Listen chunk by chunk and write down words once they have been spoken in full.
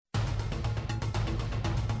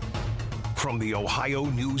From the Ohio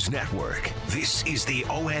News Network, this is the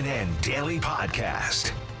ONN Daily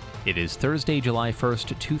Podcast. It is Thursday, July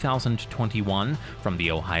 1st, 2021. From the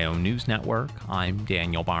Ohio News Network, I'm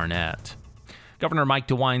Daniel Barnett. Governor Mike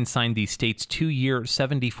DeWine signed the state's two-year,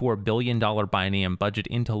 $74 billion biennium budget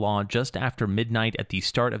into law just after midnight at the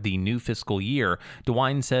start of the new fiscal year.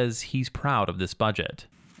 DeWine says he's proud of this budget.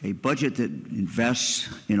 A budget that invests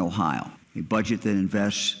in Ohio, a budget that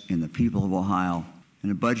invests in the people of Ohio,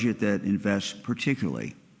 and a budget that invests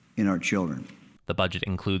particularly in our children. The budget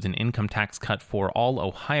includes an income tax cut for all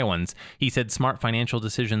Ohioans. He said smart financial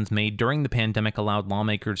decisions made during the pandemic allowed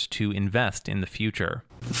lawmakers to invest in the future.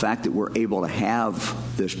 The fact that we're able to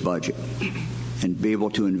have this budget and be able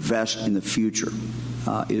to invest in the future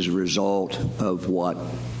is a result of what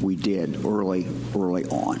we did early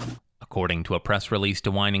on. According to a press release,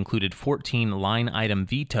 DeWine included 14 line-item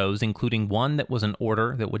vetoes, including one that was an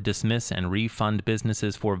order that would dismiss and refund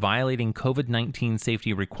businesses for violating COVID-19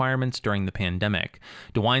 safety requirements during the pandemic.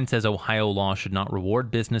 DeWine says Ohio law should not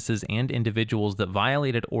reward businesses and individuals that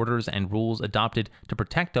violated orders and rules adopted to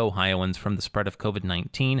protect Ohioans from the spread of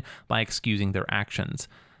COVID-19 by excusing their actions.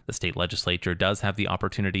 The state legislature does have the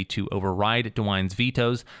opportunity to override DeWine's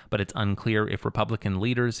vetoes, but it's unclear if Republican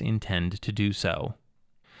leaders intend to do so.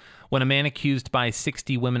 When a man accused by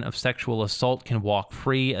 60 women of sexual assault can walk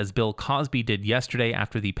free, as Bill Cosby did yesterday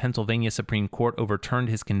after the Pennsylvania Supreme Court overturned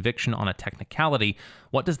his conviction on a technicality,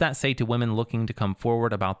 what does that say to women looking to come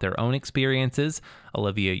forward about their own experiences?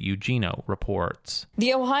 Olivia Eugenio reports.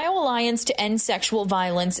 The Ohio Alliance to End Sexual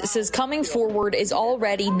Violence says coming forward is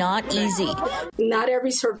already not easy. Not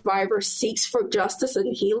every survivor seeks for justice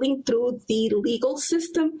and healing through the legal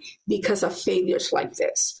system because of failures like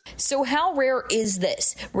this. So how rare is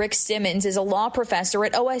this? Rick Simmons is a law professor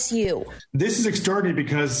at OSU. This is extraordinary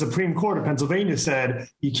because the Supreme Court of Pennsylvania said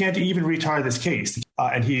you can't even retry this case,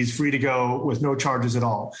 and he's free to go with no charges at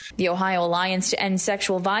all. The Ohio Alliance to End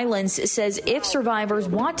Sexual Violence says if survivors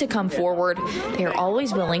want to come forward, they are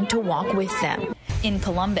always willing to walk with them. In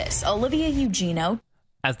Columbus, Olivia Eugenio.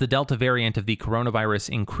 As the Delta variant of the coronavirus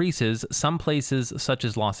increases, some places, such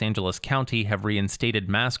as Los Angeles County, have reinstated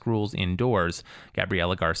mask rules indoors.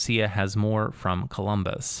 Gabriela Garcia has more from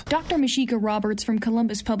Columbus. Dr. Mashika Roberts from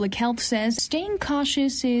Columbus Public Health says staying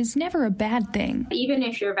cautious is never a bad thing. Even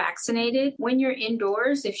if you're vaccinated, when you're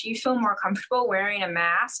indoors, if you feel more comfortable wearing a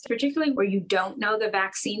mask, particularly where you don't know the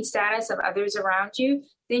vaccine status of others around you,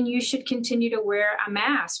 then you should continue to wear a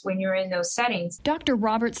mask when you're in those settings. Dr.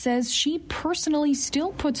 Roberts says she personally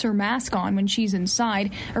still puts her mask on when she's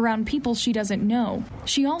inside around people she doesn't know.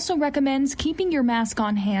 She also recommends keeping your mask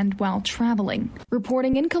on hand while traveling.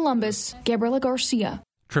 Reporting in Columbus, Gabriela Garcia.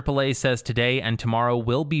 AAA says today and tomorrow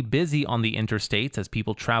will be busy on the interstates as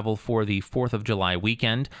people travel for the 4th of July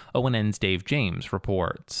weekend. ONN's Dave James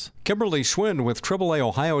reports. Kimberly Schwinn with AAA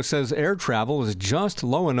Ohio says air travel is just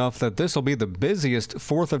low enough that this will be the busiest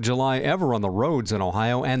 4th of July ever on the roads in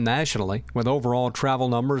Ohio and nationally, with overall travel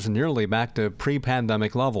numbers nearly back to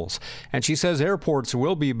pre-pandemic levels. And she says airports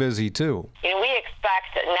will be busy too. We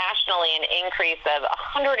expect nationally an increase of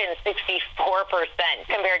 164%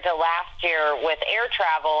 compared to last year with air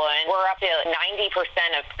travel, and we're up to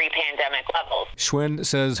 90% of pre-pandemic levels. Schwinn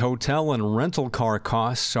says hotel and rental car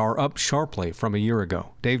costs are up sharply from a year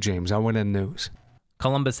ago. Dave James, ONN News.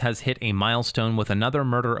 Columbus has hit a milestone with another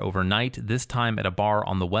murder overnight, this time at a bar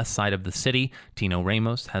on the west side of the city. Tino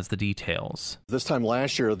Ramos has the details. This time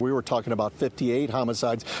last year, we were talking about 58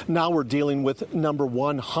 homicides. Now we're dealing with number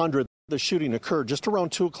 100. The shooting occurred just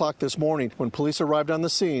around 2 o'clock this morning. When police arrived on the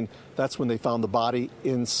scene, that's when they found the body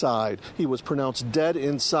inside. He was pronounced dead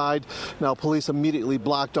inside. Now, police immediately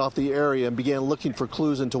blocked off the area and began looking for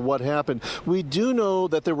clues into what happened. We do know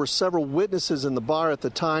that there were several witnesses in the bar at the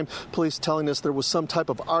time. Police telling us there was some type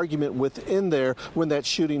of argument within there when that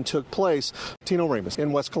shooting took place. Tino Ramos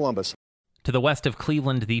in West Columbus. To the west of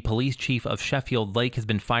Cleveland, the police chief of Sheffield Lake has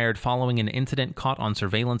been fired following an incident caught on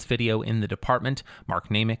surveillance video in the department. Mark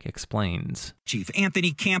Namick explains. Chief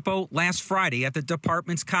Anthony Campo last Friday at the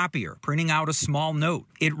department's copier, printing out a small note.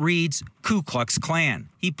 It reads, Ku Klux Klan.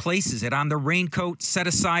 He places it on the raincoat set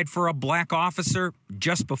aside for a black officer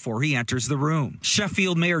just before he enters the room.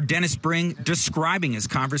 Sheffield Mayor Dennis Bring describing his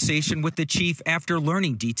conversation with the chief after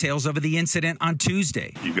learning details of the incident on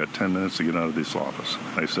Tuesday. You've got 10 minutes to get out of this office.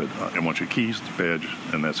 I said, I want your keys, badge,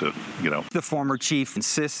 and that's it. Get out. The former chief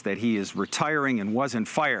insists that he is retiring and wasn't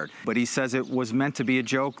fired, but he says it was meant to be a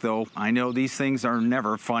joke, though I know these things are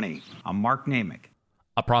never funny. I'm Mark Namick.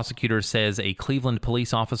 A prosecutor says a Cleveland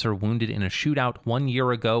police officer wounded in a shootout 1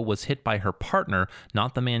 year ago was hit by her partner,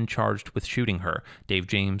 not the man charged with shooting her. Dave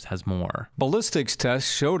James has more. Ballistics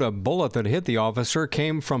tests showed a bullet that hit the officer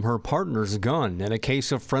came from her partner's gun in a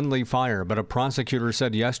case of friendly fire, but a prosecutor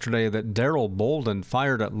said yesterday that Daryl Bolden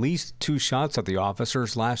fired at least 2 shots at the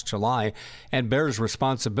officers last July and bears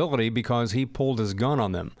responsibility because he pulled his gun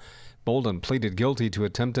on them. Bolden pleaded guilty to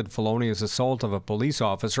attempted felonious assault of a police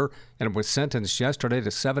officer and was sentenced yesterday to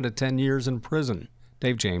 7 to 10 years in prison.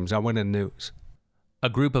 Dave James, ONN News. A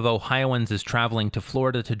group of Ohioans is traveling to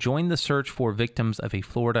Florida to join the search for victims of a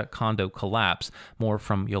Florida condo collapse. More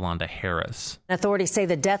from Yolanda Harris. Authorities say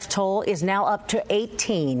the death toll is now up to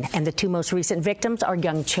 18, and the 2 most recent victims are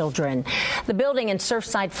young children. The building in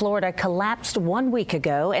Surfside, Florida collapsed 1 week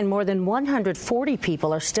ago, and more than 140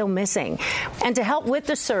 people are still missing. And to help with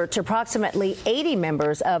the search, approximately 80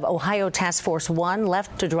 members of Ohio Task Force 1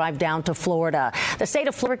 left to drive down to Florida. The state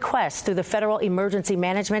of Florida requests through the Federal Emergency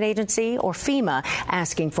Management Agency, or FEMA,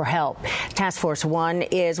 asking for help. Task Force 1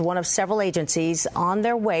 is one of several agencies on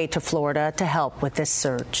their way to Florida to help with this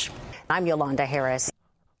search. I'm Yolanda Harris.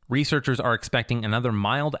 Researchers are expecting another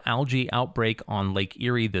mild algae outbreak on Lake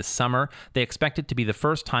Erie this summer. They expect it to be the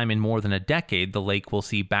first time in more than a decade the lake will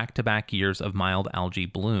see back-to-back years of mild algae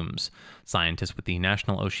blooms. Scientists with the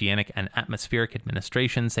National Oceanic and Atmospheric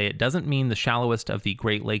Administration say it doesn't mean the shallowest of the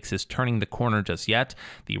Great Lakes is turning the corner just yet.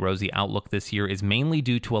 The rosy outlook this year is mainly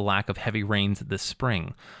due to a lack of heavy rains this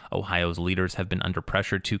spring. Ohio's leaders have been under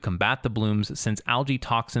pressure to combat the blooms since algae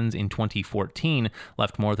toxins in 2014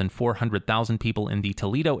 left more than 400,000 people in the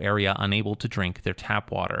Toledo area unable to drink their tap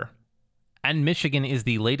water. And Michigan is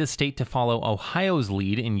the latest state to follow Ohio's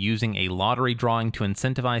lead in using a lottery drawing to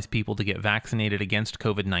incentivize people to get vaccinated against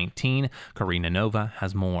COVID-19. Karina Nova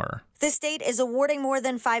has more. The state is awarding more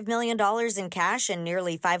than $5 million in cash and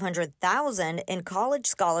nearly $500,000 in college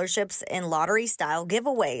scholarships in lottery-style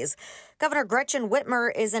giveaways. Governor Gretchen Whitmer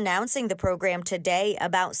is announcing the program today.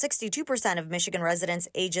 About 62% of Michigan residents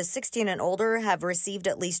ages 16 and older have received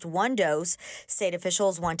at least 1 dose. State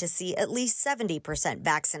officials want to see at least 70%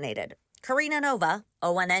 vaccinated. Karina Nova,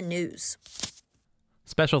 ONN News.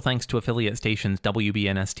 Special thanks to affiliate stations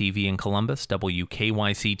WBNS-TV in Columbus,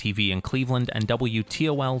 WKYC-TV in Cleveland, and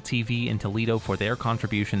WTOL-TV in Toledo for their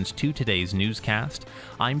contributions to today's newscast.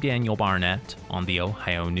 I'm Daniel Barnett on the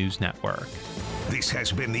Ohio News Network. This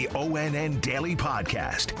has been the ONN Daily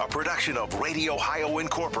Podcast, a production of Radio Ohio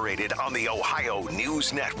Incorporated on the Ohio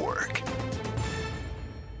News Network.